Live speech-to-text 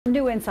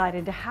New insight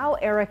into how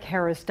Eric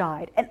Harris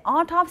died. An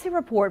autopsy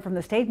report from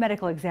the state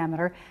medical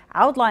examiner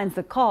outlines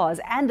the cause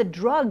and the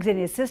drugs in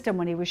his system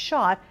when he was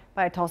shot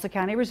by a Tulsa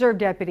County Reserve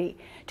deputy.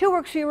 2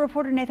 Works for You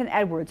reporter Nathan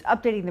Edwards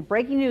updating the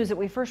breaking news that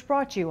we first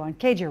brought you on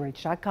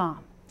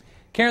KJRH.com.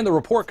 Karen, the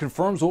report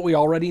confirms what we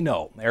already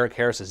know. Eric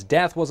Harris's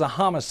death was a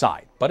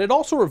homicide, but it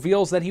also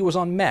reveals that he was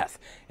on meth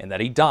and that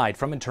he died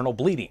from internal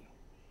bleeding.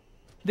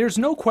 There's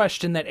no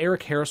question that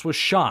Eric Harris was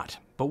shot,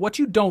 but what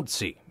you don't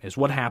see is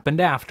what happened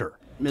after.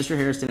 Mr.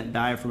 Harris didn't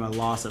die from a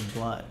loss of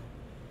blood.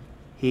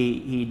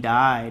 He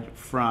died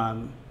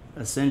from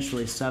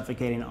essentially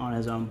suffocating on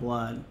his own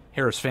blood.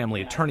 Harris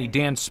family attorney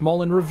Dan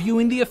Smolin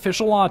reviewing the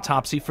official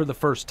autopsy for the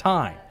first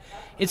time.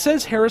 It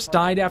says Harris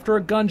died after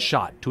a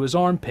gunshot to his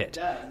armpit.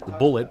 The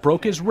bullet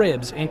broke his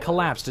ribs and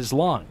collapsed his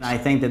lungs. I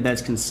think that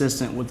that's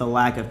consistent with the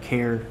lack of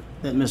care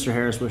that Mr.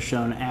 Harris was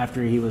shown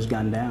after he was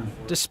gunned down.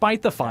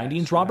 Despite the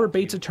findings, Robert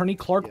Bates attorney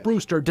Clark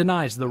Brewster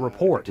denies the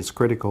report. It's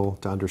critical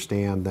to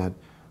understand that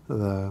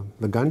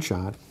the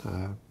gunshot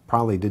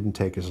probably didn't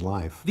take his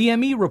life. The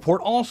ME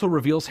report also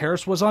reveals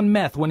Harris was on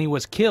meth when he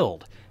was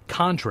killed,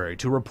 contrary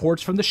to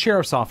reports from the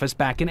sheriff's office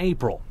back in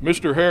April.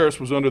 Mr. Harris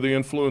was under the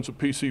influence of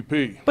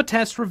PCP. But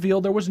tests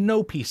revealed there was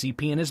no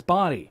PCP in his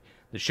body.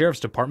 The sheriff's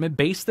department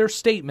based their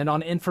statement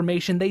on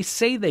information they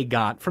say they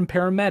got from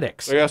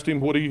paramedics. They asked him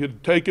what he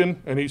had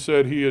taken, and he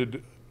said he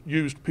had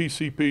used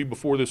PCP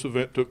before this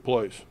event took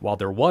place. While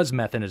there was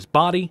meth in his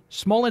body,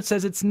 Smolin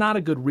says it's not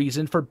a good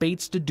reason for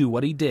Bates to do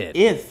what he did.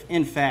 If,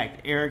 in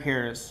fact, Eric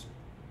Harris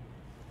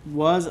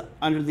was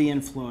under the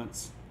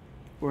influence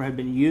or had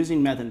been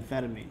using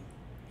methamphetamine,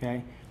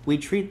 okay, we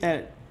treat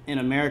that in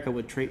America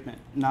with treatment,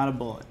 not a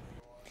bullet.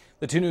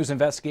 The 2 News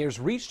investigators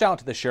reached out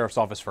to the sheriff's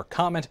office for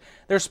comment.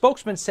 Their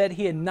spokesman said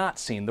he had not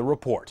seen the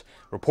report.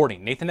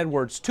 Reporting Nathan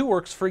Edwards, 2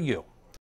 Works for You.